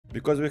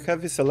Because we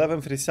have this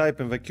 11 free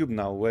type in the cube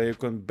now, where you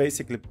can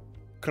basically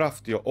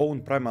craft your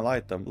own primal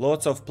item.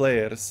 Lots of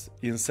players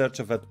in search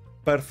of that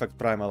perfect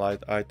primal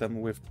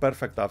item with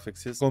perfect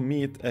affixes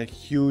commit a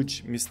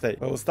huge mistake.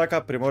 They will stack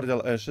up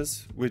primordial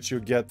ashes, which you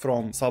get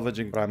from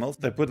salvaging primals.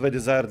 They put the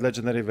desired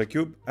legendary in the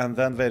cube, and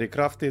then they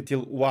recraft it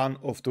till one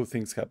of two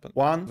things happen.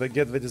 One, they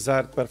get the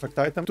desired perfect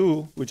item.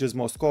 Two, which is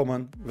most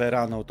common, they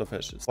run out of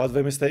ashes. What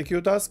the mistake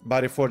you does?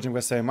 By reforging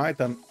the same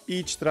item,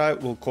 each try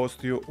will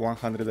cost you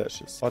 100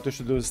 ashes. What you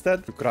should do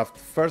instead, you craft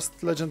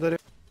first legendary.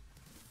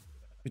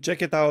 You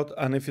check it out,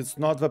 and if it's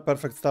not the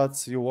perfect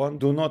stats you want,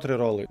 do not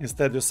reroll it.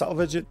 Instead, you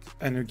salvage it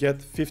and you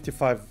get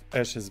 55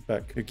 ashes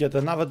back. You get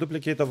another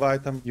duplicate of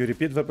item, you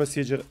repeat the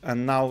procedure,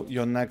 and now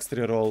your next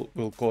reroll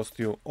will cost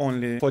you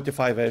only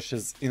 45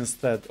 ashes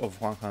instead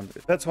of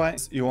 100. That's why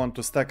you want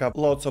to stack up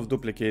lots of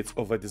duplicates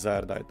of a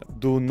desired item.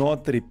 Do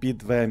not repeat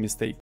the mistake.